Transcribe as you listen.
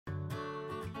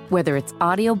Whether it's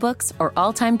audiobooks or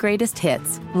all-time greatest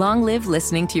hits, long live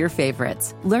listening to your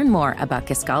favorites. Learn more about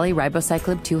Kisqali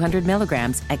Ribociclib 200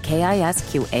 milligrams at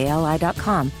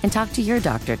KISQALI.com and talk to your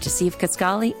doctor to see if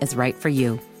Kisqali is right for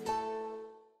you.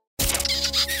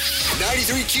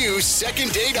 93Q's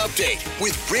second date update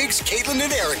with Briggs, Caitlin,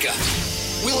 and Erica.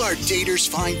 Will our daters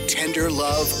find tender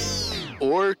love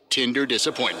or Tinder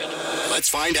disappointment? Let's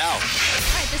find out. All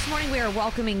right, this morning we are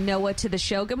welcoming Noah to the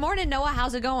show. Good morning, Noah.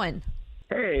 How's it going?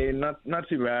 Hey, not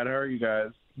too bad. How are you guys?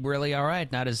 Really all right.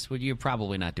 Not as you're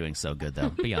probably not doing so good though.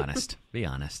 Be honest. Be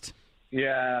honest.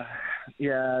 Yeah.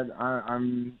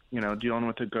 I'm dealing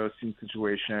with a ghosting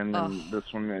situation, and this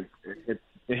one it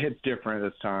hits different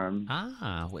this time.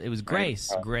 It was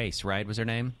Grace. Grace, right? Was her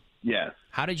name? Yes.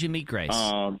 How did you meet Grace?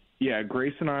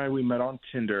 Grace and I, we met on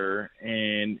Tinder,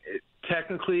 and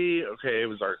technically, it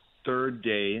was our third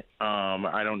date.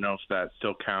 I don't know if that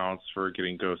still counts for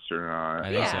getting ghosted or not.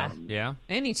 I think so. Yeah.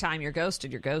 Anytime you're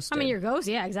ghosted, you're ghosted. I mean, you're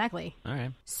ghosted. Yeah, exactly. All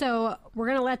right. So we're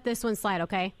going to let this one slide,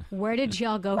 okay? Where did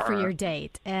y'all go for your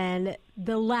date? And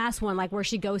the last one, like where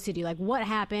she ghosted you, like what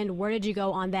happened? Where did you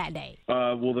go on that date?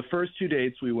 Well, the first 2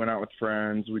 dates we went out with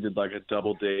friends. We did like a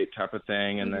double date type of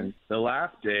thing. And then the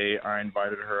last day I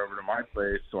invited her over to my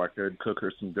place so I could cook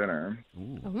her some dinner.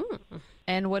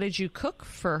 And what did you cook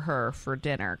for her for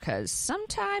dinner? Because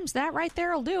sometimes that right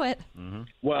there will do it. Mm-hmm.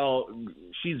 Well,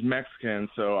 she's Mexican,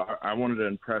 so I wanted to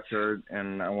impress her,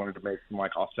 and I wanted to make some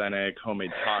like authentic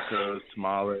homemade tacos,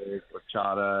 tamales,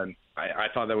 horchata, and I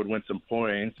thought that would win some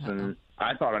points, and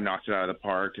I thought I knocked it out of the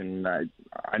park, and I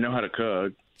know how to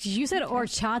cook. You said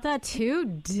horchata too?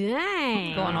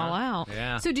 Dang. Going all out.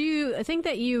 Yeah. So do you think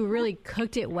that you really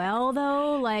cooked it well,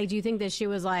 though? Like, do you think that she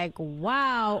was like,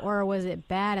 wow, or was it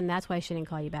bad and that's why she didn't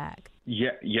call you back?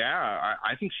 Yeah.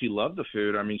 I think she loved the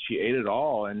food. I mean, she ate it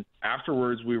all. And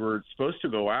afterwards, we were supposed to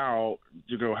go out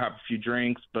to go have a few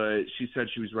drinks, but she said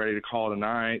she was ready to call it a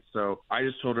night. So I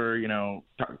just told her,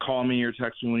 call me or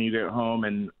text me when you get home.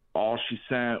 And all she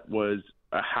sent was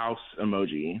a house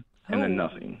emoji. And then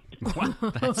nothing. Wow,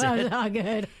 that's That's it. not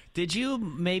good. Did you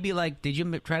try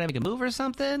to make a move or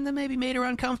something that maybe made her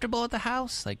uncomfortable at the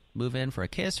house? Like move in for a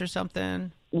kiss or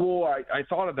something? Well, I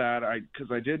thought of that because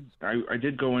I did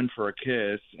go in for a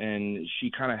kiss, and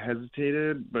she kind of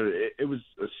hesitated, but it was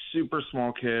a super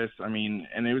small kiss. I mean,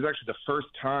 and it was actually the first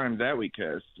time that we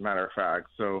kissed, matter of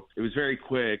fact. So it was very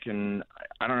quick, and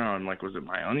I don't know. I'm like, was it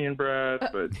my onion breath?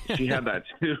 But she had that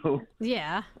too.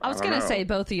 Yeah. I was going to say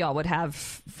both of y'all would have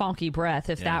funky breath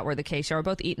if that were the case. Y'all are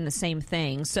both eating the same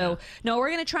thing. So, no,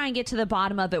 we're going to try and get to the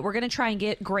bottom of it. We're going to try and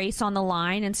get Grace on the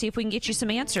line and see if we can get you some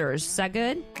answers. Is that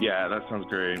good? Yeah, that sounds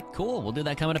great. Cool. We'll do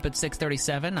that coming up at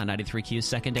 6:37 on 93Q's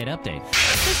Second Date Update.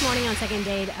 This morning on Second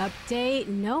Date Update,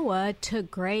 Noah took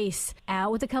Grace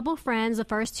out with a couple friends the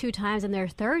first 2 times. And their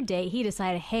third date, he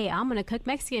decided, hey, I'm going to cook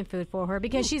Mexican food for her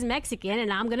because she's Mexican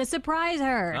and I'm going to surprise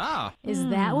her. Is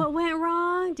that what went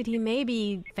wrong? Did he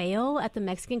maybe fail at the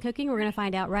Mexican cooking? We're going to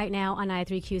find out right now on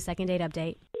 93Q's Second Date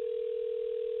Update.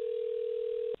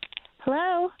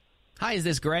 Hello? Hi, is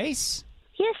this Grace?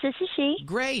 Yes, this is she.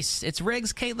 Grace, it's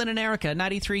Riggs, Caitlin, and Erica,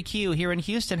 93Q here in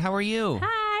Houston. How are you?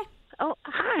 Hi. Oh,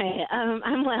 hi.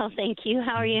 I'm well, thank you.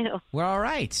 How are you? We're all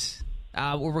right.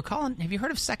 We're calling. Have you heard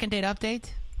of Second Date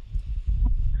Update?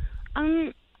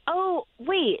 Oh,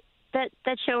 wait. That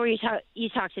show where you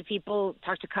talk to people,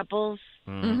 talk to couples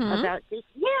about this?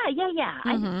 Yeah.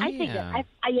 I think I've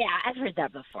heard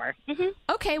that before.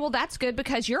 Okay, well, that's good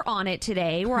because you're on it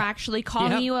today. We're actually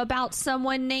calling you about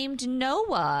someone named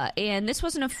Noah. And this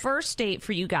wasn't a first date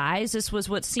for you guys. This was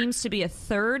what seems to be a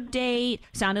third date.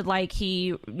 Sounded like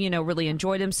he, really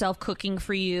enjoyed himself cooking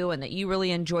for you and that you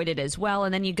really enjoyed it as well.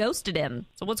 And then you ghosted him.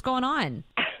 So what's going on?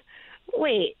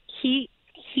 Wait,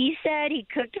 He said he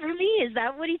cooked for me? Is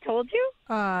that what he told you?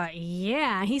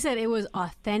 Yeah. He said it was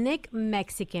authentic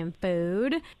Mexican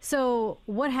food. So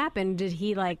what happened? Did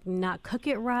he, not cook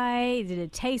it right? Did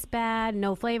it taste bad?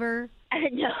 No flavor?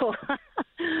 No.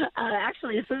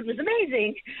 Actually, the food was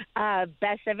amazing.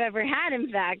 Best I've ever had, in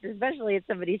fact, especially at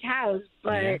somebody's house.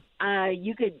 But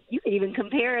you could even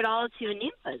compare it all to a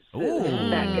Ninfa's food. Ooh.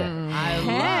 That good.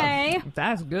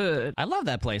 That's good. I love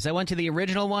that place. I went to the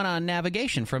original one on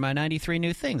navigation for my 93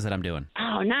 new things that I'm doing.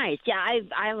 Oh, nice. Yeah,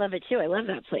 I love it, too. I love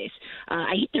that place.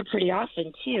 I eat there pretty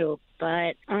often, too.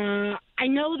 But I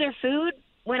know their food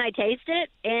when I taste it,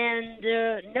 and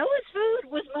Noah's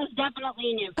food was most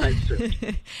definitely Ninfa's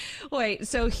food. Wait,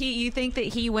 so you think that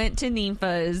he went to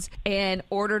Ninfa's and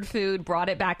ordered food, brought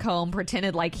it back home,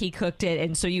 pretended like he cooked it,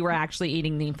 and so you were actually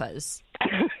eating Ninfa's?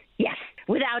 Yes,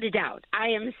 without a doubt. I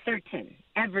am certain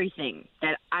everything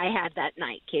that I had that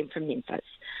night came from Ninfa's.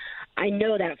 I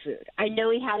know that food. I know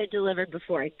he had it delivered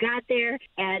before I got there,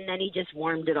 and then he just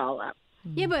warmed it all up.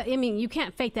 Yeah, but I mean, you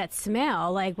can't fake that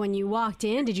smell. Like when you walked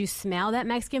in, did you smell that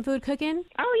Mexican food cooking?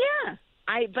 Oh, yeah.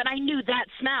 But I knew that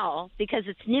smell because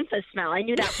it's nympha smell. I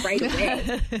knew that right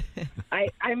away.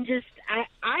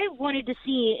 I wanted to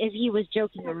see if he was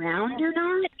joking around or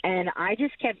not, and I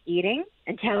just kept eating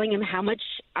and telling him how much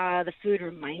the food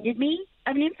reminded me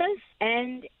of nymphas,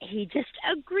 and he just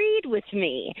agreed with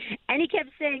me. And he kept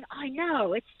saying, I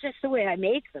know, it's just the way I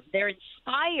make them. They're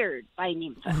inspired by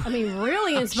nymphas. I mean,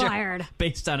 really inspired. Sure.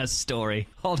 Based on a story.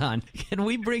 Hold on. Can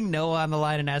we bring Noah on the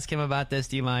line and ask him about this?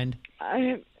 Do you mind?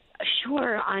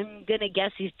 Sure, I'm going to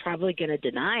guess he's probably going to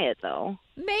deny it, though.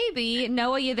 Maybe.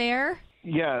 Noah, you there?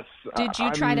 Yes. Did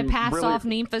you try to pass off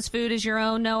Nympha's food as your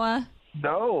own, Noah?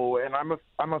 No, and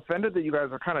I'm offended that you guys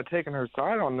are kind of taking her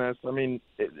side on this. I mean,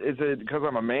 is it because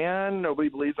I'm a man? Nobody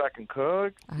believes I can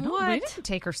cook? We didn't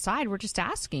take her side. We're just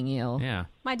asking you. Yeah.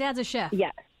 My dad's a chef.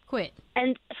 Yes. Quit.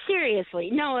 And seriously,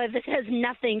 Noah, this has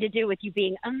nothing to do with you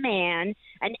being a man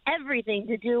and everything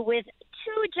to do with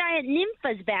 2 giant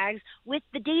nymphas bags with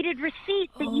the dated receipt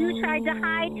that you tried to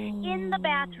hide in the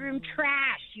bathroom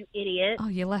trash, you idiot. Oh,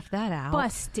 you left that out.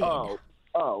 Busted.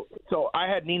 Oh, so I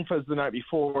had nymphas the night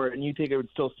before, and you think it would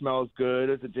still smell as good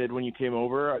as it did when you came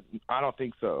over? I don't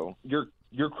think so.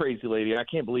 You're crazy, lady. I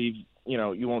can't believe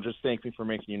you won't just thank me for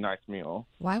making you a nice meal.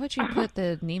 Why would you put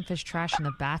the Nympha's trash in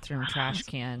the bathroom trash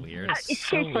can? Weird.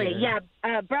 Seriously, yeah.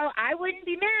 Bro, I wouldn't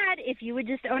be mad if you would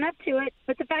just own up to it.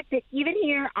 But the fact that even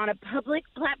here on a public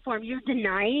platform you're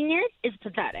denying it is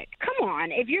pathetic. Come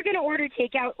on. If you're going to order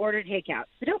takeout, order takeout.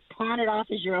 But don't pawn it off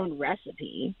as your own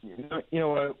recipe. You know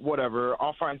what? Whatever.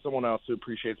 I'll find someone else who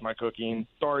appreciates my cooking.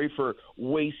 Sorry for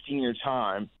wasting your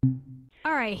time.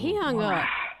 All right, he hung up.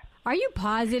 Are you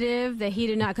positive that he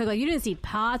did not cook? Like, you didn't see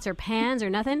pots or pans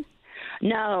or nothing?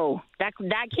 No, that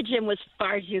kitchen was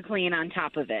far too clean on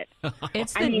top of it.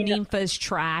 It's the Nympha's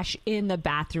trash in the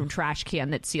bathroom trash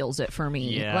can that seals it for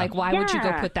me. Yeah. Like, why would you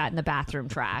go put that in the bathroom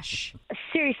trash?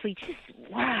 Seriously,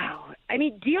 just wow. I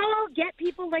mean, do y'all get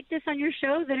people like this on your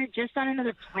show that are just on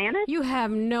another planet? You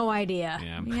have no idea.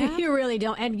 Yeah. You really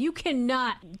don't. And you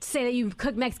cannot say that you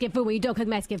cook Mexican food when you don't cook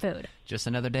Mexican food. Just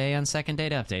another day on Second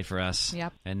Date Update for us.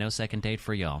 Yep. And no second date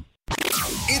for y'all.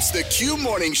 It's the Q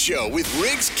Morning Show with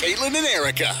Riggs, Caitlin, and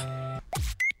Erica.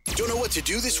 Don't know what to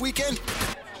do this weekend?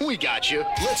 We got you.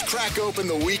 Let's crack open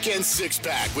the weekend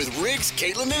six-pack with Riggs,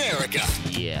 Caitlin, and Erica.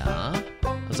 Yeah.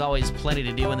 There's always plenty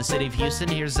to do in the city of Houston.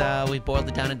 Here's, we boiled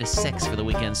it down into 6 for the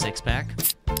weekend six-pack.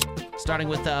 Starting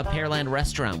with Pearland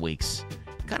Restaurant Weeks.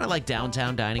 Kind of like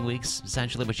downtown dining weeks,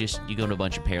 essentially, but you go to a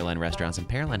bunch of Pearland restaurants, and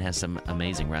Pearland has some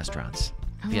amazing restaurants.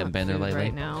 If you haven't been there lately.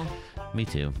 Right now. Me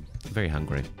too. Very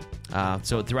hungry.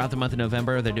 So throughout the month of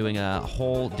November, they're doing a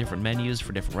whole different menus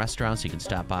for different restaurants. You can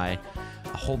stop by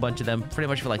a whole bunch of them. Pretty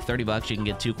much for like $30, you can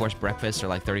get 2-course breakfasts or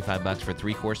like $35 for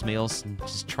 3-course meals. And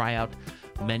just try out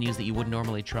menus that you wouldn't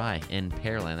normally try in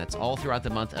Pearland. That's all throughout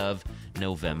the month of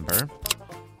November.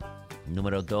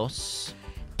 Numero dos.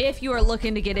 If you are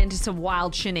looking to get into some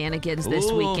wild shenanigans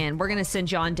this weekend, we're going to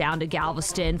send you on down to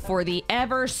Galveston for the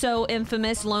ever so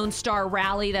infamous Lone Star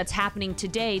Rally that's happening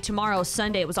today, tomorrow,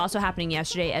 Sunday. It was also happening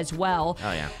yesterday as well.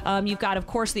 Oh, yeah. You've got, of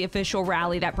course, the official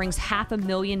rally that brings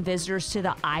 500,000 visitors to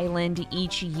the island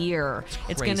each year.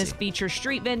 It's going to feature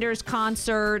street vendors,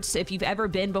 concerts. If you've ever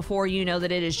been before, you know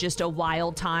that it is just a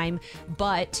wild time.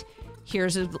 But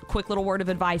here's a quick little word of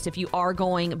advice. If you are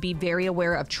going, be very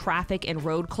aware of traffic and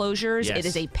road closures. Yes. It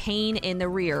is a pain in the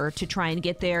rear to try and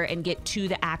get there and get to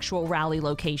the actual rally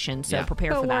location. So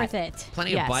prepare for that. But worth it.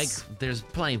 Plenty of bike. There's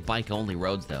plenty of bike-only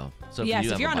roads, though. So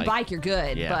if you're on a bike, you're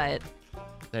good. Yeah. But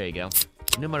there you go.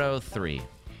 Numero 3.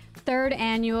 3rd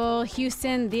annual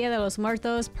Houston Dia de los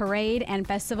Muertos Parade and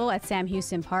Festival at Sam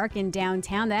Houston Park in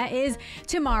downtown. That is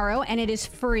tomorrow, and it is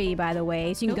free, by the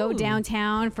way. So you can go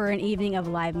downtown for an evening of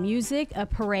live music, a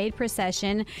parade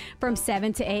procession from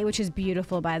 7 to 8, which is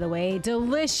beautiful, by the way.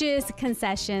 Delicious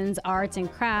concessions, arts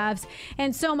and crafts,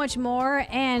 and so much more.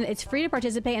 And it's free to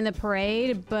participate in the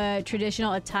parade, but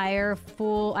traditional attire,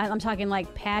 I'm talking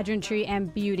like pageantry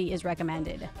and beauty is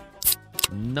recommended.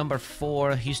 Number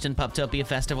 4, Houston Puptopia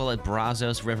Festival at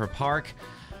Brazos River Park.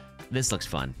 This looks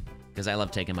fun because I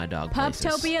love taking my dog places.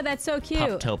 Puptopia, that's so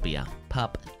cute.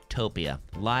 Puptopia.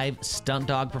 Live stunt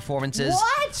dog performances.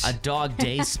 What? A dog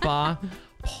day spa.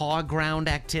 Paw ground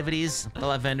activities.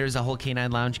 They'll have vendors, a whole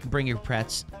canine lounge. You can bring your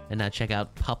pets and check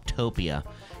out Puptopia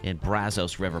in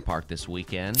Brazos River Park this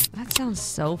weekend. that sounds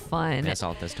so fun. That's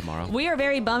all this tomorrow. We are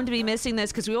very bummed to be missing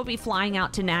this because we will be flying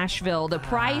out to Nashville. The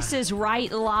Price is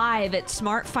Right live at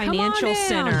Smart Financial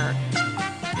Center.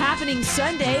 Happening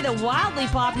Sunday, the wildly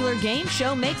popular game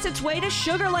show makes its way to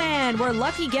Sugarland, where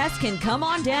lucky guests can come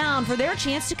on down for their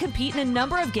chance to compete in a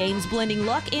number of games blending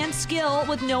luck and skill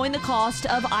with knowing the cost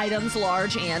of items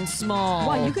large and small.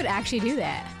 Well, you could actually do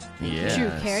that. Yes. Drew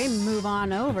Carey, move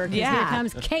on over, because here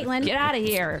comes Caitlin. Get out of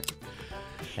here.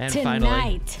 And Tonight.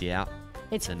 finally,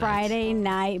 It's tonight. Friday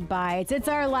Night Bites. It's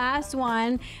our last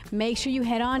one. Make sure you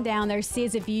head on down there. See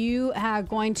us if you are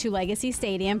going to Legacy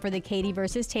Stadium for the Katie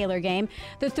versus Taylor game.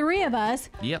 The three of us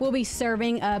will be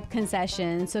serving up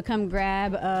concessions. So come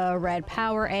grab a red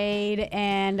Powerade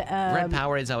and Red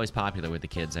Powerade is always popular with the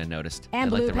kids, I noticed.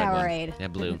 and They like blue the red one. Powerade. Yeah,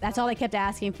 blue. That's all they kept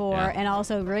asking for. Yeah. And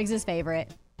also Riggs'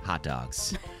 favorite. Hot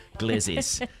dogs.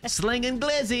 Glizzies. Slinging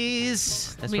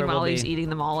glizzies. That's where Meanwhile, we'll he's be. eating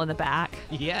them all in the back.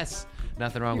 Yes.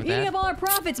 Nothing wrong with Eating that. up all our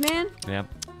profits, man. Yep.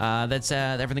 That's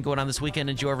everything going on this weekend.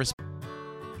 Enjoy our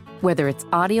Whether it's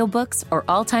audiobooks or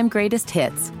all-time greatest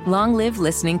hits, long live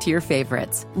listening to your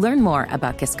favorites. Learn more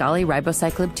about Kisqali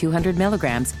Ribociclib 200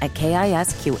 milligrams at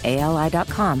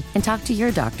KISQALI.com and talk to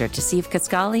your doctor to see if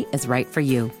Kisqali is right for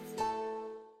you.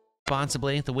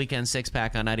 responsibly. The weekend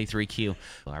six-pack on 93Q.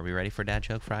 Are we ready for Dad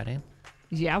Joke Friday?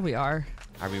 Yeah, we are.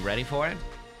 Are we ready for it?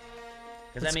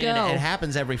 Because, Let's I mean, go. it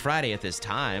happens every Friday at this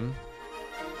time.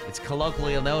 It's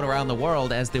colloquially known around the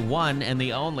world as the one and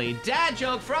the only Dad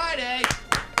Joke Friday.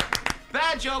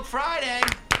 Bad Joke Friday.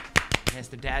 Yes,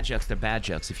 the dad jokes, they're bad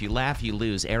jokes. If you laugh, you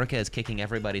lose. Erica is kicking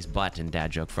everybody's butt in Dad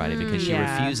Joke Friday because she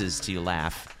yeah. refuses to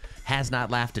laugh. Has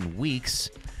not laughed in weeks.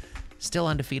 Still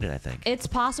undefeated, I think. It's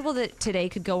possible that today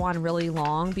could go on really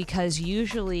long because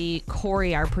usually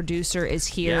Corey, our producer, is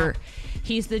here. Yeah.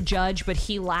 He's the judge, but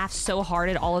he laughs so hard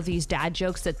at all of these dad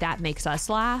jokes that makes us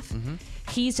laugh. Mm-hmm.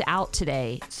 He's out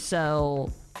today,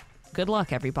 so good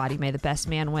luck, everybody. May the best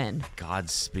man win.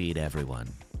 Godspeed, everyone.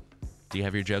 Do you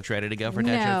have your jokes ready to go for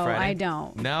Dad Joke Friday? No, I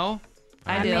don't. No?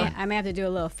 I do. I may have to do a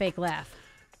little fake laugh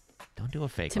Don't do a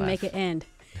fake to laugh. make it end.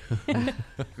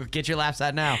 Get your laughs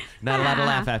out now. Not allowed to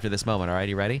laugh after this moment. All right,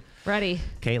 you ready? Ready?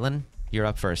 Caitlin, you're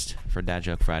up first for Dad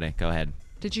Joke Friday. Go ahead.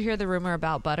 Did you hear the rumor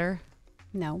about butter?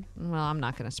 No. Well, I'm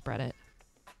not going to spread it.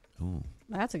 Ooh,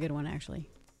 That's a good one, actually.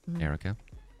 Erica.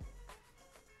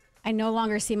 I no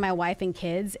longer see my wife and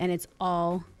kids, and it's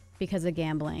all because of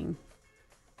gambling.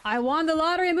 I won the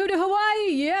lottery and moved to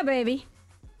Hawaii. Yeah, baby.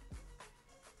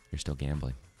 You're still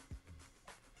gambling.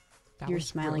 That You're was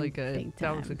smiling really good. big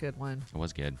That was time. a good one. It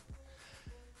was good.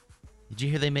 Did you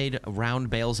hear they made round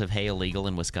bales of hay illegal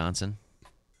in Wisconsin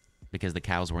because the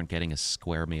cows weren't getting a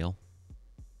square meal?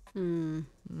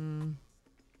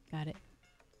 Got it.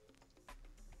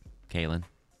 Caitlin.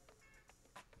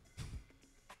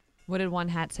 What did one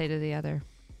hat say to the other?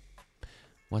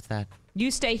 What's that?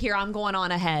 You stay here. I'm going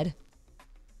on ahead.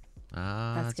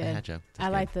 Ah, That's that's a good. hat joke. I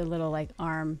like the little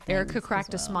arm. Erica things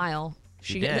cracked a as well. smile.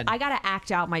 She did. I got to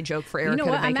act out my joke for Erica You know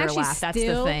what? to make I'm her actually laugh. That's the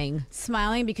still thing.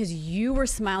 smiling because you were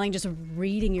smiling just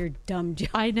reading your dumb joke.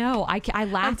 I know. I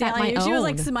I'm laughed at telling my you, own. she was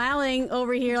like smiling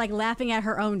over here, like laughing at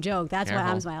her own joke. That's why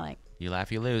Careful. I'm smiling. You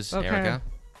laugh, you lose. Okay. Erica.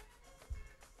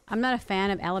 I'm not a fan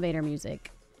of elevator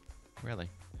music. Really?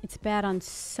 It's bad on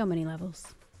so many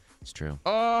levels. It's true.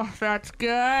 Oh, that's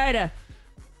good.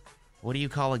 What do you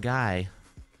call a guy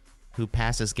who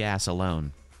passes gas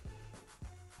alone?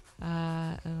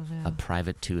 I don't know. A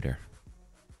private tutor.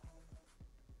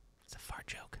 It's a fart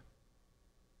joke.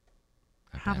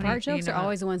 How many Fart jokes you are know-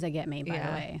 always the ones that get me, by Yeah.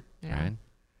 the way. Yeah. All right.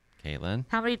 Caitlin?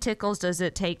 How many tickles does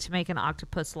it take to make an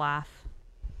octopus laugh?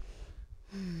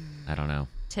 I don't know.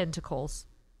 Tentacles.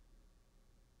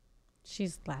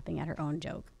 She's laughing at her own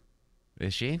joke.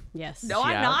 Is she? Yes. No, She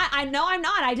I'm out? not. I know I'm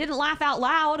not. I didn't laugh out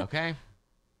loud. Okay.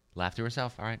 Laugh to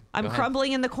herself. All right. I'm Go ahead.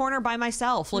 crumbling in the corner by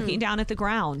myself, looking down at the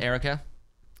ground. Erica?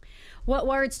 What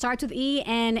word starts with E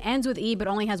and ends with E but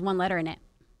only has one letter in it?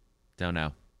 Don't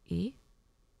know. E?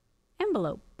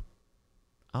 Envelope.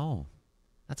 Oh,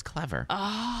 that's clever.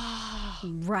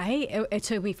 Right? It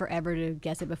took me forever to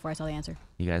guess it before I saw the answer.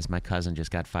 You guys, my cousin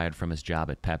just got fired from his job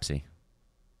at Pepsi.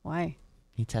 Why?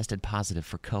 He tested positive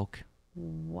for Coke.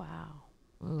 Wow.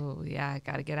 Oh, yeah. I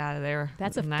got to get out of there.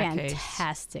 That's a in that case.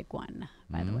 fantastic one,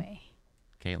 by the way.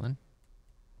 Caitlin?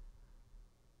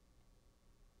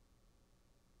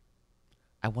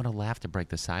 I want to laugh to break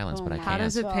the silence, Oh but I my How can't.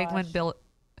 does a Gosh. penguin build?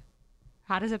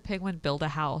 How does a penguin build a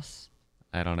house?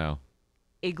 I don't know.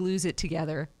 Igloos it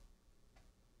together.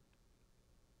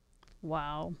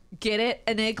 Wow. Get it?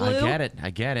 An igloo? I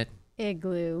get it.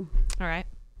 Igloo. All right.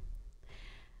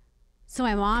 So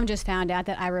my mom just found out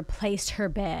that I replaced her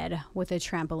bed with a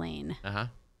trampoline. Uh-huh.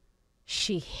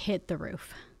 She hit the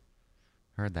roof.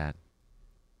 Heard that.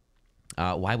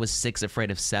 Why was 6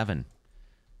 afraid of 7?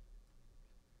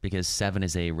 Because 7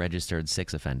 is a registered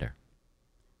 6 offender.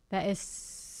 That is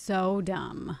so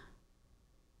dumb.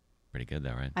 Pretty good,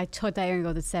 though, right? I thought that you were going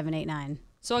to go with 7, 8, 9.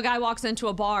 So a guy walks into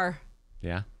a bar.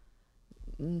 Yeah.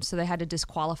 So they had to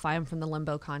disqualify him from the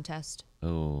limbo contest.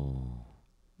 Oh.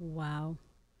 Wow.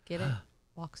 Get it?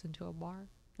 Walks into a bar.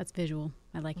 That's visual.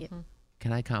 I like it.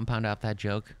 Can I compound out that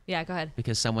joke? Yeah, go ahead.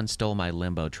 Because someone stole my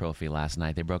limbo trophy last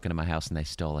night. They broke into my house and they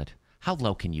stole it. How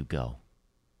low can you go?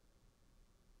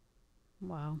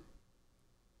 Wow.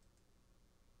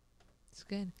 It's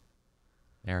good.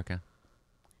 Erica?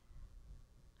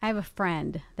 I have a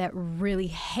friend that really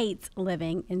hates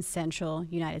living in central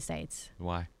United States.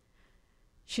 Why?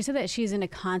 She said that she's in a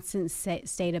constant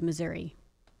state of Missouri.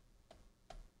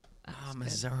 Oh,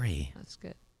 Missouri. That's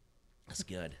good. That's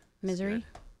good. Missouri?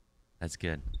 That's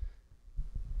good.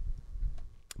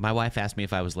 My wife asked me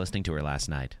if I was listening to her last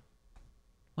night.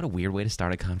 What a weird way to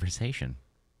start a conversation.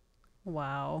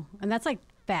 Wow. And that's like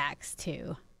facts,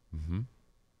 too. Mm-hmm.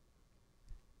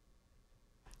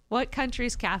 What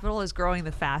country's capital is growing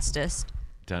the fastest?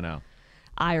 Don't know.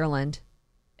 Ireland.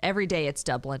 Every day it's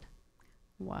Dublin.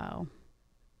 Wow.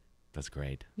 That's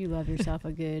great. You love yourself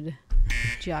a good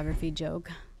geography joke.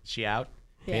 She out?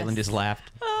 Yes. Caitlin just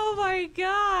laughed. Oh, my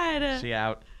God. She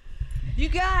out. You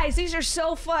guys, these are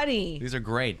so funny. These are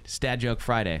great. Stat Joke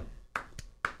Friday.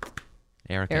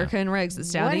 Erica and Riggs,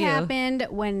 it's down What to you. happened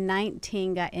when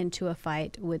 19 got into a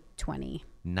fight with 20?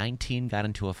 19 got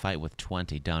into a fight with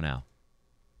 20. Don't know.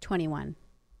 21.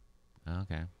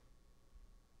 Okay.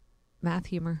 Math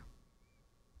humor.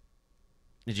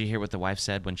 Did you hear what the wife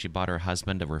said when she bought her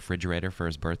husband a refrigerator for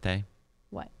his birthday?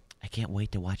 What? I can't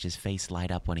wait to watch his face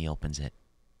light up when he opens it.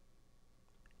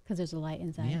 Because there's a light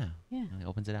inside. Yeah. Yeah. He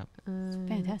opens it up. It's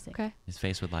fantastic. Okay. His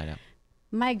face would light up.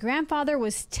 My grandfather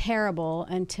was terrible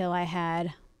until I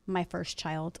had my first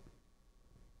child.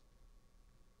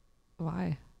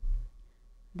 Why?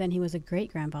 Then he was a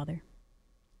great grandfather.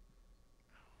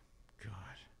 God.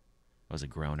 I was a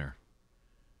groaner.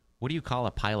 What do you call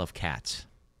a pile of cats?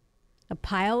 A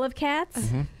pile of cats?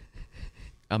 Mm-hmm.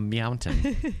 A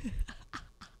mountain.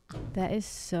 That is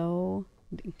so...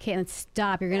 Caitlin,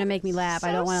 stop. You're going to make me laugh.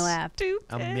 I don't want to laugh.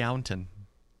 A mountain.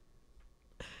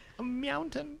 A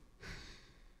mountain.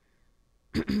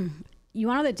 You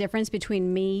want to know the difference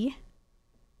between me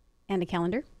and a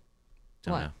calendar?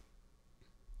 Don't What? know.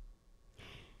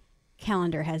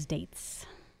 Calendar has dates.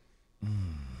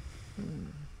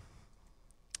 It'd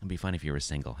be fun if you were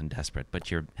single and desperate,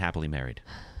 but you're happily married.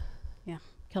 Yeah.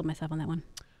 Killed myself on that one.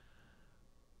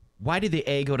 Why did the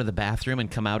A go to the bathroom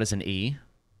and come out as an E?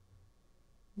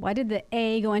 Why did the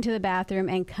A go into the bathroom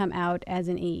and come out as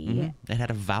an E? It had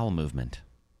a vowel movement.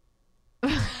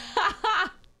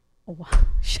 Oh,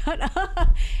 shut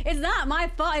up. It's not my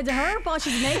fault. It's her fault.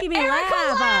 She's making me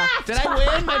laugh. Did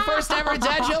I win my first ever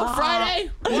Dad Joke Friday?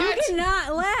 You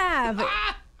cannot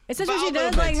laugh. Especially when she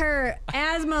does like her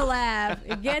asthma laugh.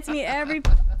 It gets me every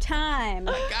time.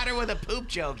 Got her with a poop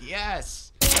joke,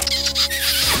 yes.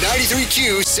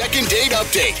 93Q second date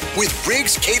update with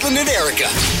Riggs, Caitlin, and Erica.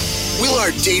 Will our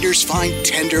daters find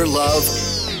tender love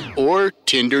or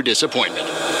Tinder disappointment?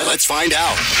 Let's find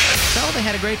out. So they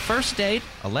had a great first date,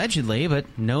 allegedly, but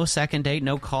no second date,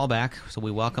 no callback. So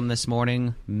we welcome this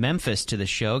morning Memphis to the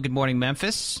show. Good morning,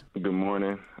 Memphis. Good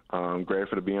morning. I'm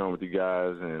grateful to be on with you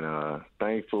guys and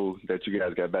thankful that you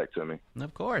guys got back to me.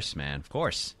 Of course, man. Of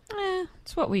course.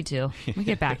 It's what we do. We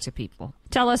get back to people.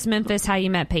 Tell us, Memphis, how you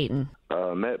met Peyton.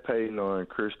 Met Peyton on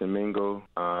Christian Mingle.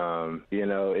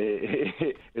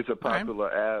 It's a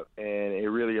popular app, and it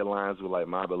really aligns with like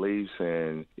my beliefs.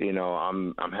 And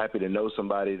I'm happy to know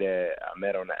somebody that I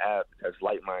met on the app that's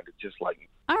like-minded, just like me.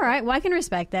 All right. Well, I can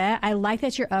respect that. I like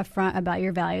that you're upfront about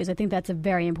your values. I think that's a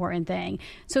very important thing.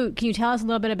 So can you tell us a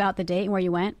little bit about the date and where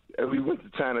you went? We went to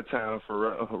Chinatown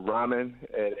for ramen,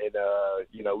 and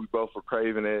we both were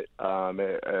craving it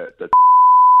at the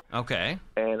Okay.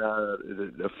 and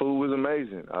the food was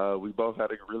amazing. We both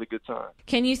had a really good time.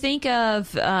 Can you think of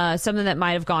something that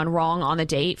might have gone wrong on the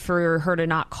date for her to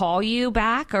not call you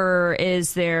back? Or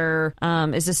is there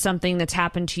is this something that's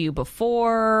happened to you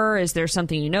before? Is there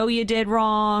something you did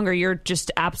wrong? Or you're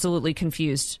just absolutely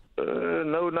confused?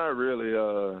 No, not really.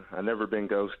 I never been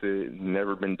ghosted,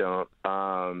 never been dumped.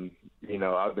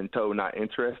 I've been told not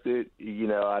interested.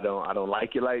 I don't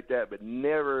like it like that, but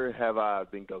never have I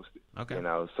been ghosted. Okay.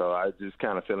 So I just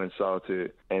kind of feel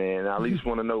insulted, and I at least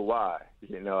want to know why.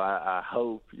 I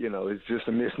hope, it's just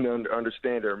a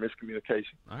misunderstanding or miscommunication.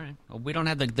 All right. Well, we don't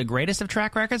have the greatest of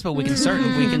track records, but we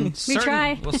can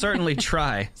try. We'll certainly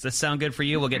try. Does that sound good for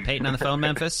you? We'll get Peyton on the phone,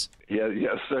 Memphis.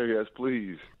 Yes, sir. Yes,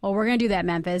 please. Well, we're going to do that,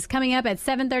 Memphis. Coming up at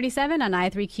 7:37 on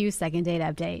I3Q second date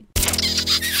update.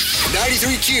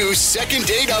 93Q's second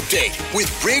date update with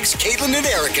Riggs, Caitlin, and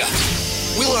Erica.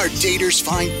 Will our daters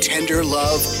find tender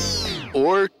love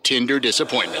or Tinder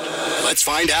disappointment? Let's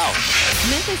find out.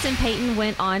 Memphis and Peyton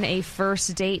went on a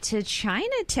first date to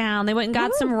Chinatown. They went and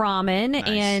got some ramen,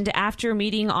 and after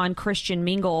meeting on Christian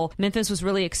Mingle, Memphis was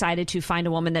really excited to find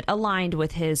a woman that aligned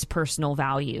with his personal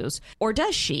values. Or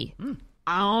does she?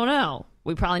 I don't know.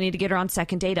 We probably need to get her on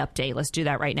second date update. Let's do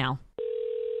that right now.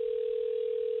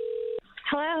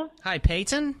 Hello. Hi,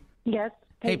 Peyton. Yes,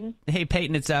 Peyton. Hey,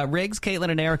 Peyton. It's Riggs,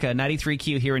 Caitlin, and Erica,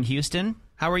 93Q here in Houston.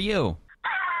 How are you?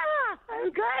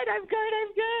 I'm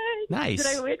good. Nice.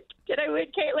 Did I win?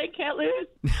 Caitlin can't lose.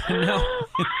 No.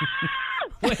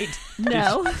 Wait.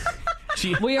 No.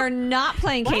 We are not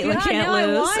playing Caitlin Can't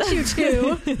Lose. I want you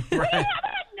to. Right.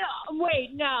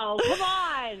 No, come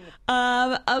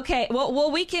on. Okay.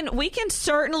 Well, we can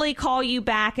certainly call you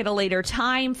back at a later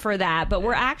time for that, but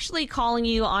we're actually calling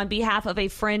you on behalf of a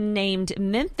friend named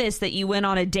Memphis that you went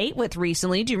on a date with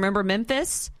recently. Do you remember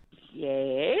Memphis?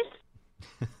 Yes.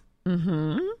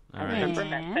 Mm-hmm. I remember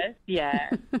Memphis. Yeah.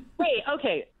 Wait,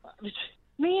 okay.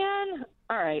 Man.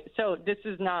 All right. So this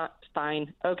is not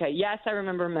fine. Okay. Yes, I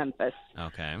remember Memphis.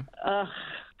 Okay.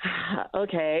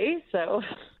 Okay. So,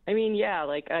 I mean, yeah,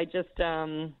 like I just,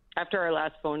 after our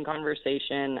last phone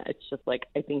conversation, it's just like,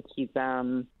 I think he's,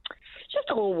 just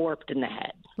a little warped in the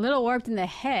head. A little warped in the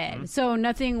head. Mm-hmm. So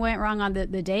nothing went wrong on the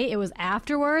date? It was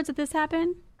afterwards that this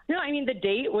happened? No, I mean, the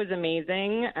date was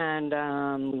amazing,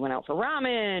 and we went out for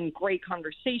ramen, great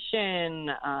conversation,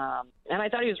 and I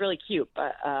thought he was really cute,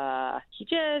 but he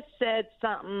just said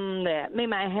something that made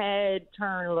my head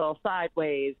turn a little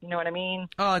sideways, you know what I mean?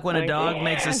 Oh, like when a dog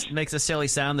makes a silly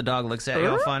sound, the dog looks at you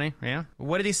all funny? Yeah.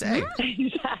 What did he say?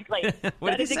 Exactly.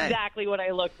 What that did is he say? exactly what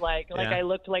I looked like. Like, Yeah. I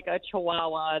looked like a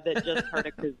chihuahua that just heard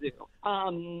a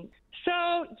kazoo.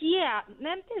 So, yeah,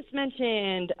 Memphis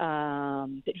mentioned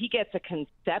that he gets a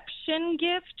conception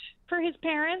gift for his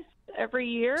parents every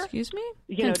year. Excuse me?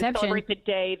 You know, to Conception. celebrate the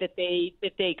day that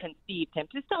they conceived him,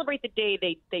 to celebrate the day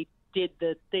they did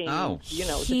the thing. Oh. You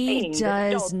know, He the thing does that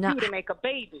adults not- do to make a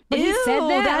baby. But he said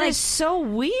that? That Like- is so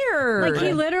weird. Like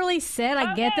he literally said,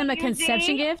 I get them a Okay,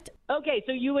 conception Eugene. gift? Okay,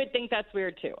 so you would think that's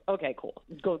weird too. Okay, cool.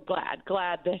 Glad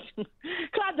that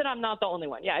glad that I'm not the only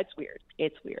one. Yeah, it's weird.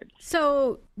 It's weird.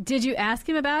 So did you ask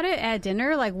him about it at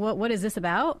dinner? Like, what is this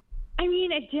about? I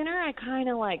mean, at dinner, I kind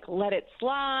of like let it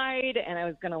slide, and I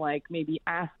was going to like maybe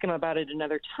ask him about it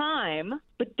another time.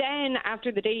 But then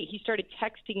after the date, he started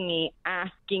texting me,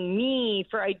 asking me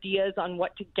for ideas on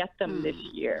what to get them this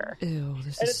year. Ew,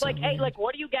 this And is it's so like, hey, weird. like,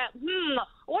 what do you get?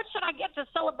 What should I get to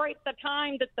celebrate the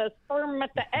time that the sperm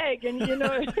met the egg? And, you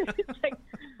know, it's like,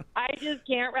 I just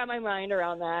can't wrap my mind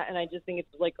around that. And I just think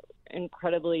it's, like,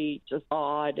 incredibly just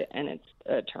odd, and it's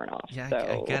a turnoff. Yeah, so.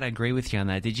 I gotta agree with you on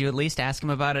that. Did you at least ask him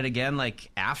about it again,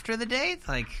 like, after the date?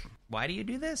 Like, why do you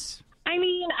do this? I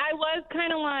mean, I was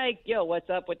kind of like, yo, what's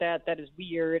up with that? That is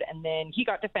weird. And then he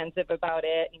got defensive about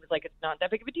it. He was like, it's not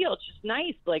that big of a deal. It's just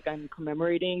nice. Like, I'm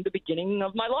commemorating the beginning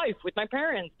of my life with my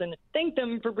parents and thank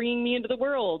them for bringing me into the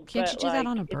world. Can't But, you do that like,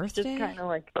 on a it's birthday? just kind of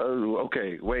like, Oh,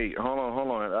 okay. Wait, hold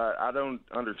on. I don't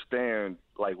understand,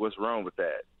 like, what's wrong with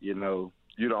that. You know,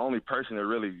 you're the only person that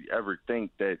really ever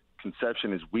think that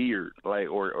conception is weird, like,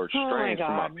 or oh my strange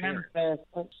from my God, parents.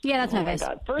 Memphis. Yeah, that's Oh my Memphis.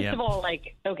 God. First Yeah. of all,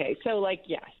 like, okay, so, like,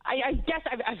 yes. I guess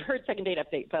I've heard second date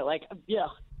update, but, like, yeah.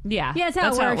 Yeah, Yeah,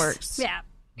 that's how it works. works. Yeah.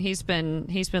 He's been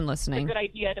It's a listening. good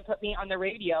idea to put me on the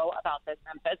radio about this,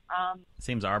 Memphis.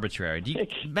 Seems arbitrary.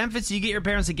 Memphis, do you get your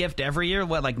parents a gift every year?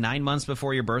 What, like 9 months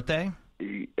before your birthday?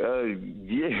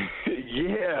 Yeah.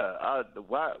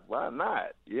 Why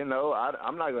not? You know,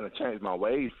 I'm not going to change my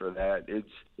ways for that. It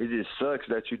just sucks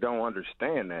that you don't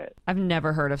understand that. I've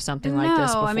never heard of something like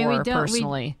this before, I mean, we don't.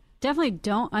 personally. We definitely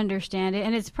don't understand it,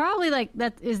 and it's probably like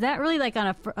that. Is that really like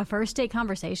on a first date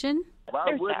conversation? Why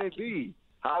There's wouldn't that. it be?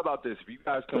 How about this? If you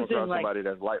guys come Listen, across like- somebody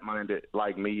that's like-minded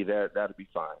like me, that'd be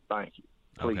fine. Thank you.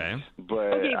 Please. Okay.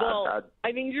 But Okay, well, I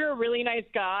I think you're a really nice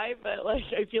guy, but like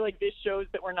I feel like this shows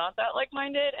that we're not that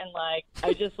like-minded, and like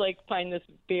I just like find this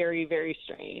very, very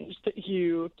strange that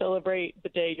you celebrate the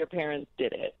day your parents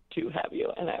did it to have you,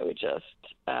 and I would just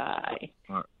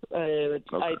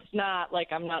it's not like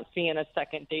I'm not seeing a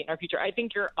second date in our future. I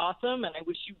think you're awesome, and I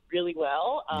wish you really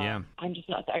well. Yeah. I'm just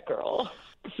not that girl.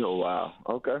 Oh wow.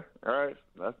 Okay. All right.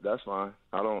 That's fine.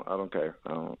 I don't care.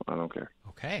 I don't care.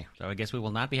 Okay. So I guess we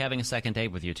will not be having a second date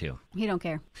with you two. You don't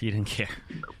care. You didn't care.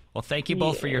 Well, thank you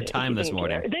both for your time this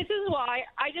morning. This is why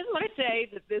I just want to say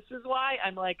that this is why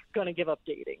I'm like going to give up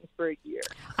dating for a year.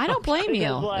 I don't blame you.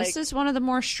 Because, like, This is one of the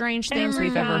more strange things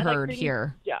we've ever heard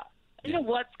here. Yeah. I don't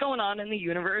know what's going on in the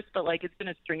universe, but like it's been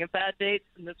a string of bad dates,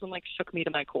 and this one like shook me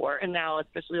to my core. And now,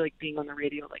 especially like being on the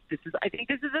radio, like I think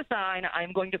this is a sign.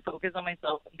 I'm going to focus on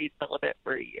myself and be celibate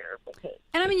for a year.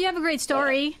 And I mean, you have a great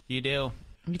story. You do.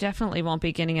 You definitely won't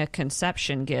be getting a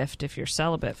conception gift if you're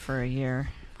celibate for a year.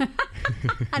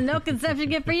 No conception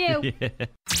gift for you. Yeah.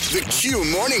 The Q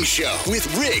Morning Show with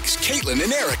Riggs, Caitlin,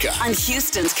 and Erica. On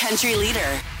Houston's country leader,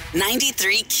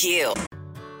 93Q.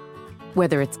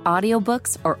 Whether it's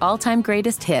audiobooks or all-time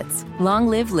greatest hits, long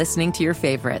live listening to your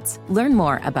favorites. Learn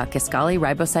more about Kisqali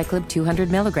Ribociclib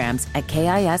 200 milligrams at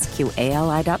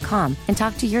KISQALI.com and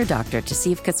talk to your doctor to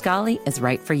see if Kisqali is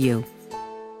right for you.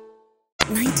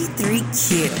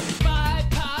 93Q. 5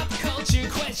 pop culture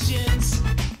questions.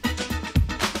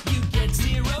 You get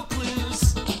 0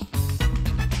 clues.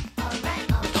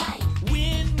 Alright.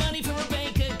 Win money from a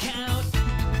bank account.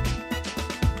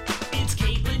 It's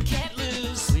Caitlin Can't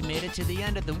Lose. We made it to the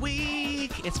end of the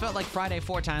week. It's felt like Friday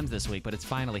 4 times this week, but it's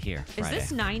finally here. Is Friday.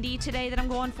 this 90 today that I'm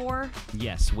going for?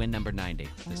 Yes, win number 90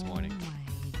 this morning. Oh,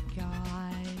 my gosh.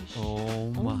 Oh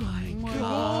my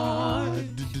God.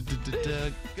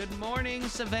 Good morning,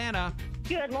 Savannah.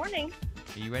 Good morning.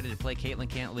 Are you ready to play Caitlin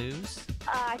Can't Lose?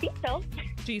 I think so.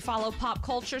 Do you follow pop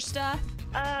culture stuff?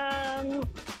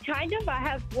 Kind of. I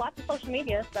have lots of social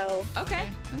media, so Okay.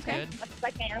 Good. much as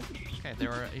I can. Okay,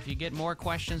 if you get more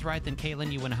questions right than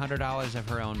Caitlin, you win $100 of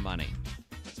her own money.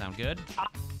 Sound good?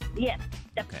 Yes.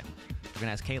 Okay. We're going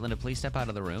to ask Caitlin to please step out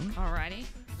of the room. Alrighty.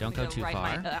 Don't go too write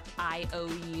far. My,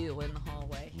 IOU in the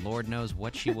hallway. Lord knows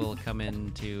what she will come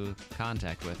into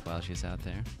contact with while she's out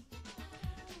there.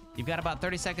 You've got about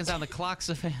 30 seconds on the clock,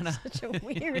 Savannah. Such a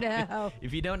weirdo.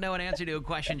 If you don't know an answer to a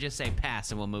question, just say pass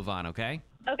and we'll move on, okay?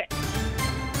 Okay.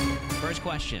 First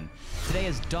question. Today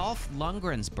is Dolph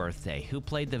Lundgren's birthday, who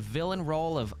played the villain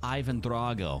role of Ivan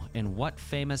Drago in what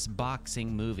famous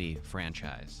boxing movie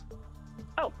franchise?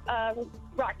 Oh,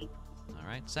 Rocky. All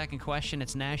right. Second question.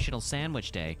 It's National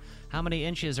Sandwich Day. How many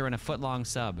inches are in a foot-long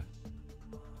sub?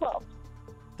 12.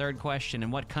 Third question.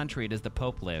 In what country does the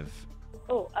Pope live?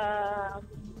 Oh,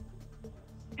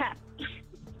 pass.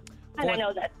 And I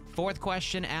know that. Fourth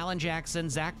question. Alan Jackson,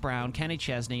 Zach Brown, Kenny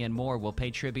Chesney, and more will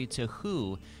pay tribute to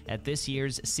who at this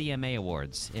year's CMA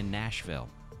Awards in Nashville?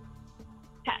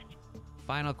 Pass.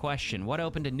 Final question. What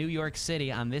opened in New York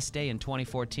City on this day in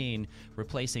 2014,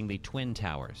 replacing the Twin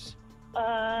Towers?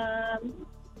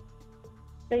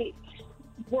 The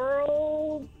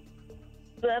world.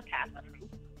 The pass.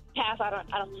 Pass. I don't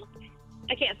know.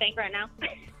 I can't think right now.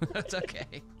 That's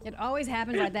okay. It always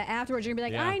happens like that. Afterwards, you're going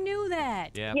to be like, Yeah. I knew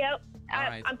that. Yeah. Yep. All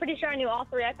right. I'm pretty sure I knew all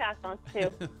 3 I passed on too.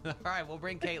 All right, we'll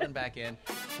bring Caitlin back in.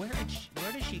 Where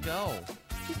did she go?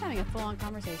 She's having a full-on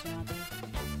conversation out there.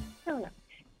 I don't know.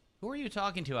 Who are you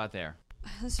talking to out there?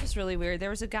 This was really weird. There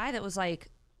was a guy that was like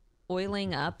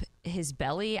oiling up his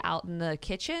belly out in the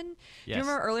kitchen. Do Yes. you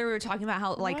remember earlier we were talking about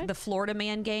how like What? the Florida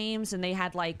Man games and they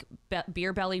had like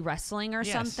beer belly wrestling or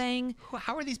Yes. something?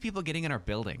 How are these people getting in our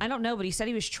building? I don't know, but he said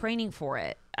he was training for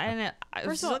it. And it was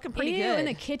First of all, looking pretty ew, good. in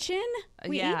the kitchen?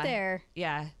 We yeah. eat there.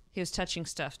 Yeah. He was touching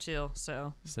stuff too,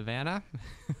 so. Savannah?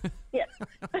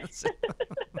 Yes.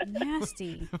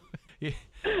 Nasty. Yeah.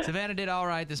 Savannah did all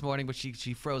right this morning, but she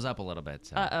froze up a little bit.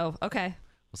 So Uh-oh. Okay.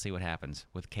 we'll see what happens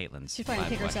with Caitlin's. She's probably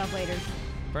 5 kick herself questions. later.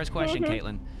 First question,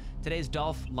 Caitlin. Today's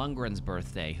Dolph Lundgren's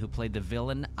birthday, who played the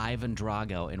villain Ivan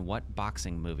Drago in what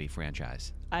boxing movie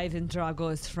franchise? Ivan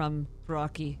Drago is from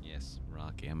Rocky. Yes,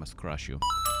 Rocky, I must crush you.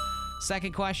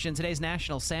 Second question. Today's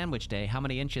National Sandwich Day. How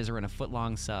many inches are in a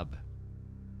foot-long sub?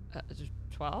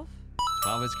 12?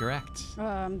 12 is correct.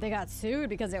 They got sued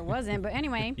because it wasn't. But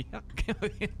anyway,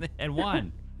 And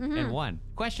one. And one.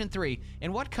 Question 3.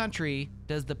 In what country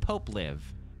does the Pope live?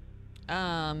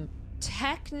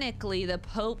 Technically, the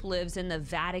Pope lives in the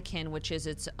Vatican, which is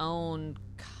its own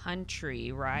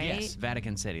country, right? Yes,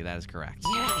 Vatican City. That is correct.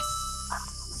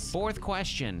 Yes. Fourth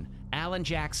question. Alan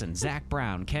Jackson, Zach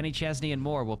Brown, Kenny Chesney, and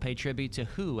more will pay tribute to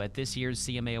who at this year's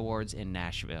CMA Awards in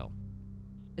Nashville?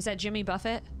 Is that Jimmy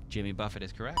Buffett? Jimmy Buffett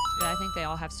is correct. Yeah, I think they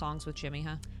all have songs with Jimmy,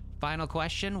 huh? Final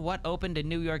question. What opened in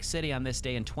New York City on this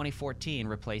day in 2014,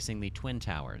 replacing the Twin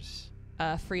Towers?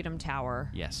 Freedom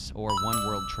Tower. Yes, or One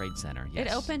World Trade Center. Yes.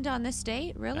 It opened on this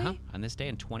date? Really? Uh-huh. On this day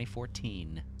in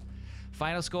 2014.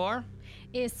 Final score?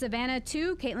 is Savannah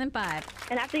 2, Caitlin 5.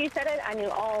 And after you said it, I knew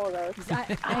all of those.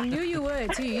 I knew you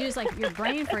would, too. You just, like, your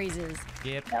brain freezes.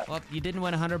 Yep. Well, you didn't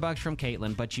win $100 from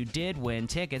Caitlin, but you did win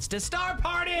tickets to Star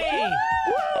Party!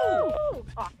 Woo!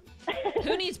 Awesome.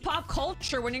 Who needs pop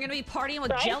culture when you're going to be partying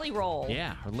with Right? Jelly Roll?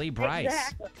 Yeah, or Lee Bryce.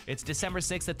 Exactly. It's December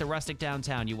 6th at the Rustic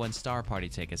Downtown. You won Star Party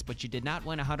tickets, but you did not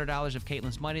win $100 of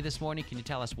Caitlin's money this morning. Can you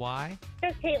tell us why?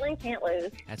 Because Caitlin can't lose.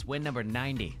 That's win number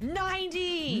 90.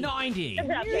 90. 90!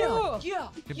 Yeah.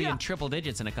 Could be in triple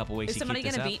digits in a couple weeks. Is You somebody keep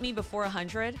going this to up. beat me before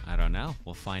 100? I don't know.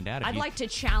 We'll find out. If I'd you- like to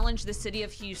challenge the city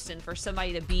of Houston for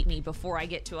somebody to beat me before I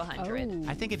get to 100.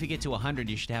 I think if you get to 100,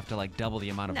 you should have to like double the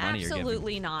amount of money you're giving.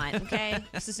 Absolutely not, okay?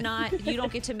 This is not, you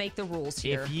don't get to make the rules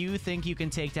here. If you think you can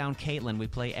take down Caitlin, we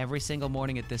play every single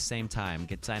morning at this same time.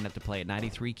 Get signed up to play at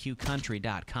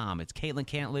 93qcountry.com. It's Caitlin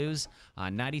Can't Lose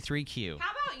on 93Q.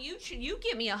 How about you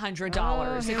give me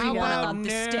 $100 if you want to up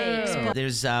the stakes?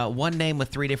 There's one name with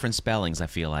 3 different spellings, I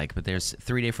feel like, but there's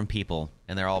 3 different people,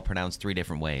 and they're all pronounced 3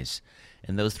 different ways.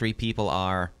 And those 3 people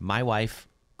are my wife,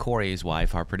 Corey's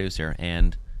wife, our producer,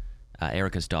 and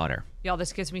Erica's daughter. Y'all,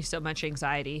 this gives me so much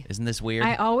anxiety. Isn't this weird?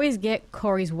 I always get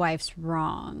Corey's wife's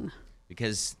wrong.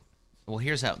 Because, well,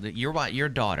 here's how your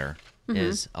daughter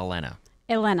is Elena,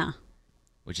 Elena.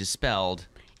 which is spelled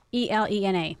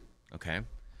Elena. okay.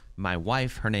 My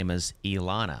wife, her name is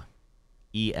Ilana,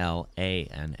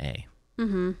 Elana.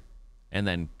 Mm-hmm. And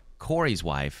then Corey's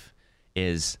wife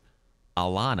is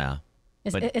Alana,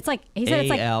 but It's like he said. It's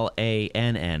like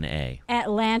Alanna.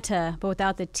 Atlanta, but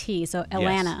without the T. So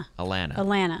Atlanta. Yes, Alana.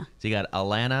 Atlanta. So you got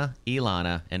Alana,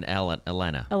 Ilana, and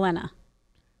Elena, Elena.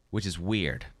 which is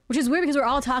weird. Which is weird because we're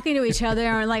all talking to each other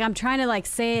and like I'm trying to like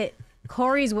say it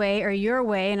Corey's way or your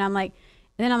way, and I'm like,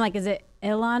 and then I'm like, is it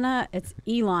Ilana? It's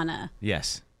Ilana.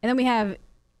 Yes. And then we have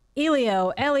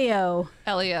Elio. Elio,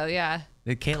 yeah.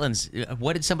 Caitlin's.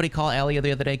 What did somebody call Elio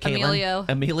the other day? Caitlin?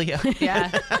 Emilio. Yeah.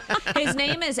 His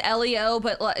name is Elio,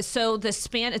 but so that's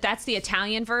the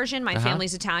Italian version. My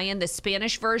family's Italian. The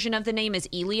Spanish version of the name is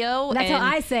Elio. That's and how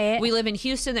I say it. We live in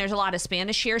Houston. There's a lot of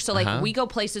Spanish here. So like we go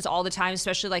places all the time,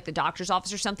 especially like the doctor's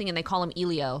office or something, and they call him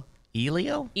Elio.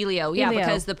 Elio? Elio, yeah, Elio.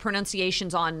 because the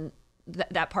pronunciation's on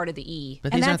that part of the E.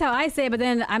 But And these that's aren't- how I say it, but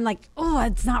then I'm like, oh,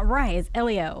 it's not right. It's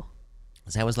Elio.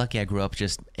 I was lucky I grew up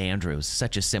just Andrew.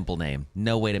 Such a simple name.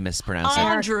 No way to mispronounce it.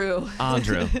 Andrew.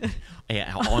 Andrew.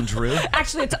 Yeah, Andrew.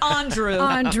 Actually, it's Andrew.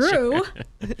 Andrew.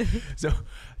 So,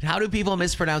 how do people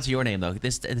mispronounce your name, though?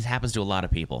 This happens to a lot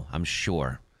of people, I'm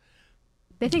sure.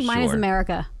 They think mine is Sure.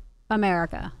 America.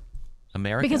 America.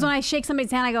 America? Because when I shake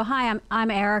somebody's hand, I go, hi,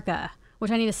 I'm Erica,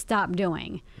 which I need to stop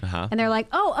doing. Uh-huh. And they're like,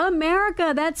 oh,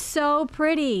 America, that's so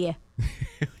pretty.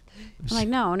 I'm like,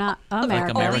 no, not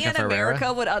America. America Only in Ferrera?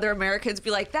 America would other Americans be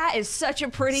like, that is such a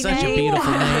pretty Such a name.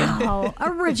 beautiful name. Wow,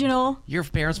 original. Your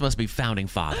parents must be founding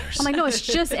fathers. I'm like, no, it's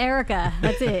just Erica.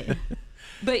 That's it.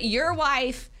 But your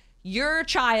wife, your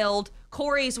child,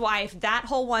 Corey's wife, that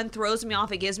whole one throws me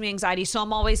off. It gives me anxiety. So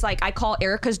I'm always like, I call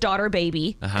Erica's daughter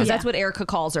baby because that's Yeah. what Erica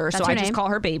calls her. That's so her I just name. call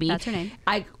her baby. That's her name.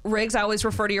 Riggs, I always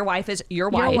refer to your wife as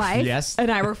your Your wife. wife. Yes.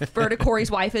 And I refer to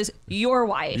Corey's wife as your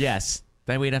wife. Yes.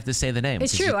 Then we'd have to say the name.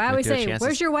 It's 'cause true. I always do have say, chances.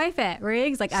 where's your wife at,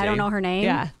 Riggs? Like, I See? don't know her name.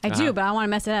 Yeah. I do, but I don't want to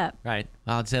mess it up. Right.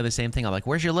 I'll say the same thing. I'm like,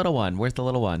 where's your little one? Where's the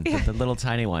little one? The little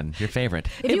tiny one. Your favorite.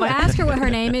 If you ask her what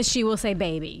her name is, she will say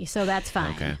baby. So that's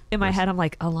fine. Okay. In my head, I'm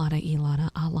like, Alana,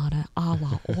 Ilana, Alana,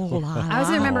 Ala, Ola. I was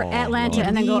going to remember Oh, Atlanta Lord.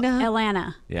 and then go Nina.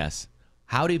 Atlanta. Yes.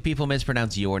 How do people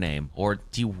mispronounce your name? Or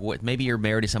do you, maybe you're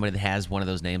married to somebody that has one of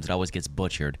those names that always gets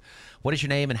butchered. What is your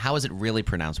name and how is it really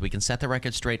pronounced? We can set the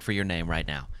record straight for your name right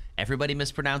now. Everybody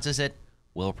mispronounces it.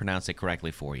 We'll pronounce it correctly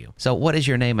for you. So what is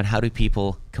your name and how do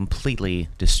people completely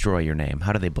destroy your name?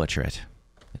 How do they butcher it?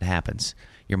 It happens.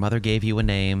 Your mother gave you a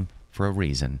name for a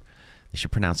reason. They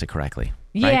should pronounce it correctly.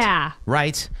 Right? Yeah.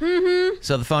 Right? Mm-hmm.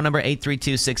 So the phone number,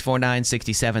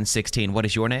 832-649-6716. What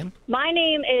is your name? My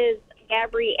name is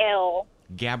Gabrielle.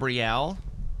 Gabrielle.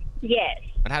 Yes.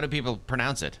 But how do people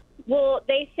pronounce it? Well,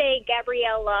 they say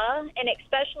Gabriella, and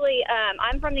especially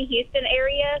I'm from the Houston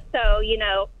area, so, you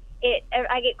know,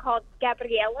 I get called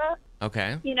Gabriella,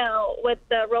 Okay. you know, with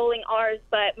the rolling R's,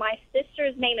 but my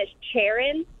sister's name is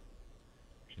Sharon,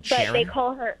 but they Sharon?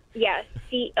 call her,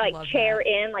 like Love chair that.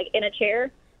 in, like in a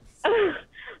chair.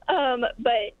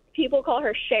 But people call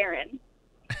her Sharon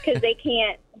because they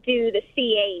can't do the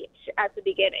CH at the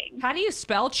beginning. How do you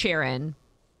spell Sharon?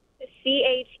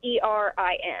 Cherin.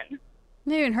 I've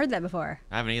never even heard that before.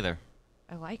 I haven't either.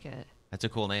 I like it. That's a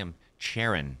cool name.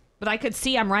 Sharon. But I could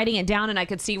see, I'm writing it down, and I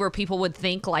could see where people would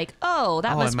think, like, oh,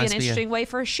 that Oh, must it be an must be a- interesting way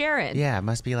for Sharon. Yeah, it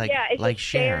must be like Yeah, it's like just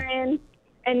Cher. Sharon.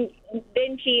 And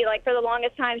then she, like, for the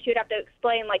longest time, she would have to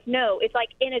explain, like, no, it's like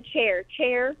in a chair.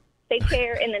 Chair, say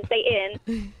chair, and then say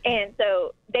in. And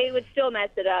so they would still mess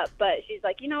it up. But she's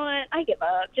like, you know what? I give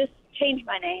up. Just change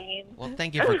my name. Well,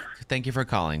 thank you for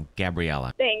calling,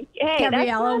 Gabriella. Thanks. Hey,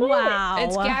 Gabriella, that's not wow.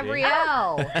 It's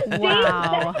Gabrielle.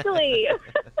 Wow. Exactly.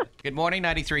 Good morning,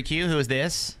 93Q. Who is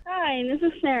this? Hi, this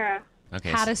is Sarah.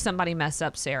 Okay. How does somebody mess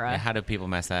up, Sarah? How do people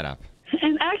mess that up?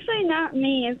 It's actually not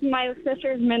me. It's my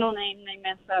sister's middle name they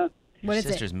messed up. What is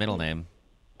Sister's it? middle name.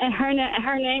 And her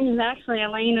name is actually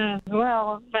Elena as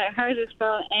well, but hers is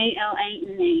spelled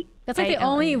A-L-A-N-A. That's like the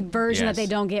only version Yes. that they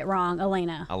don't get wrong,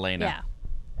 Elena. Elena. Yeah.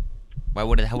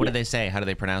 What do they say? How do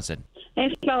they pronounce it? They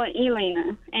spell it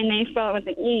Elena, and they spell it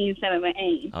with an E instead of an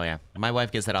A. Oh, yeah. My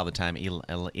wife gets that all the time.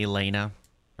 Elena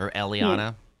or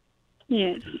Eliana.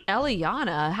 Yes.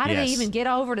 Eliana. How did they Yes. even get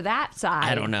over to that side?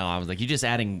 I don't know. I was like, you're just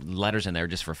adding letters in there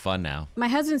just for fun now. My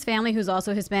husband's family, who's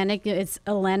also Hispanic, it's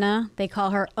Elena. They call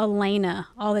her Elena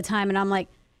all the time. And I'm like,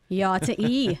 yeah, it's an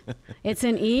E. It's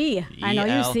an E. I know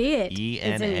you see it.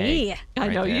 It's an E. I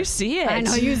know you see it. I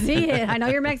know you see it. I know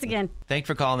you're Mexican. Thanks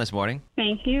for calling this morning.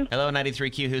 Thank you. Hello,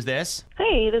 93Q. Who's this?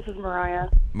 Hey, this is Mariah.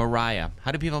 Mariah.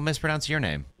 How do people mispronounce your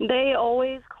name? They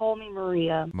always call me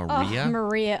Maria. Maria? Oh,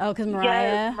 Maria. Oh, because Mariah.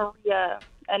 Yes, Maria.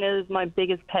 And it is my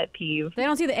biggest pet peeve. They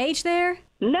don't see the H there?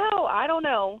 No, I don't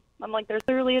know. I'm like, there's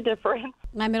clearly a difference.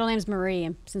 My middle name's Marie.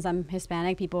 And since I'm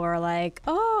Hispanic, people are like,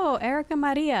 oh, Erica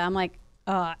Maria. I'm like,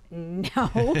 no.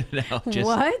 No, just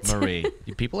What? Marie.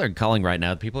 People are calling right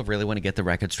now. People really want to get the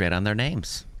record straight on their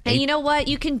names. And you know what?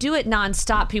 You can do it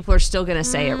nonstop. People are still going to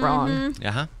say it wrong.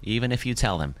 Uh-huh. Even if you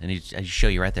tell them. And I show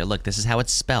you right there. Look, this is how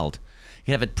it's spelled.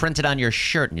 You have it printed on your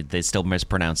shirt, and they still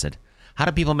mispronounce it. How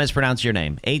do people mispronounce your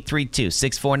name?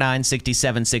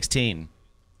 832-649-6716.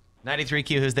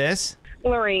 93Q, who's this?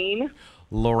 Lorene.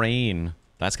 Lorene.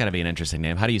 That's got to be an interesting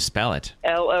name. How do you spell it?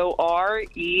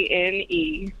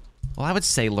 Lorene. Well, I would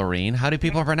say Lorene. How do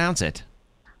people pronounce it?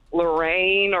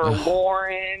 Lorraine or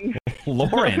Lauren.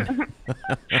 Lauren.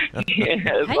 Yes,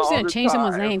 How are you just all going the to change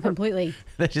someone's time. name completely?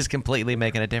 They're just completely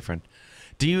making it different.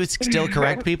 Do you still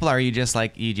correct people, or are you just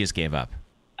like, you just gave up?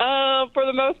 For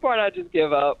the most part, I just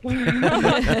give up.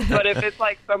 But if it's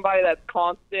like somebody that's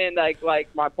constant, like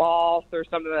my boss or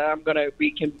something that I'm going to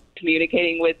be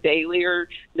communicating with daily,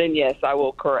 then yes, I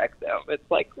will correct them. It's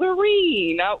like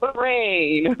Lorene, not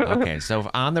Lorraine. Okay, so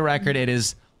on the record, it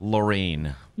is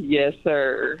Lorene. Yes,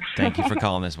 sir. Thank you for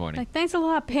calling this morning. Like, thanks a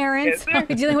lot, parents. I'll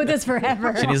be dealing with this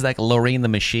forever. She needs like Lorene the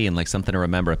machine, like something to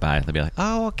remember it by. They'll be like,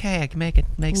 oh, okay, I can make it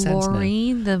make sense now.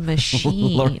 Lorene the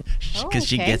machine. Because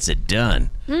she Okay. gets it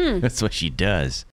done. That's what she does.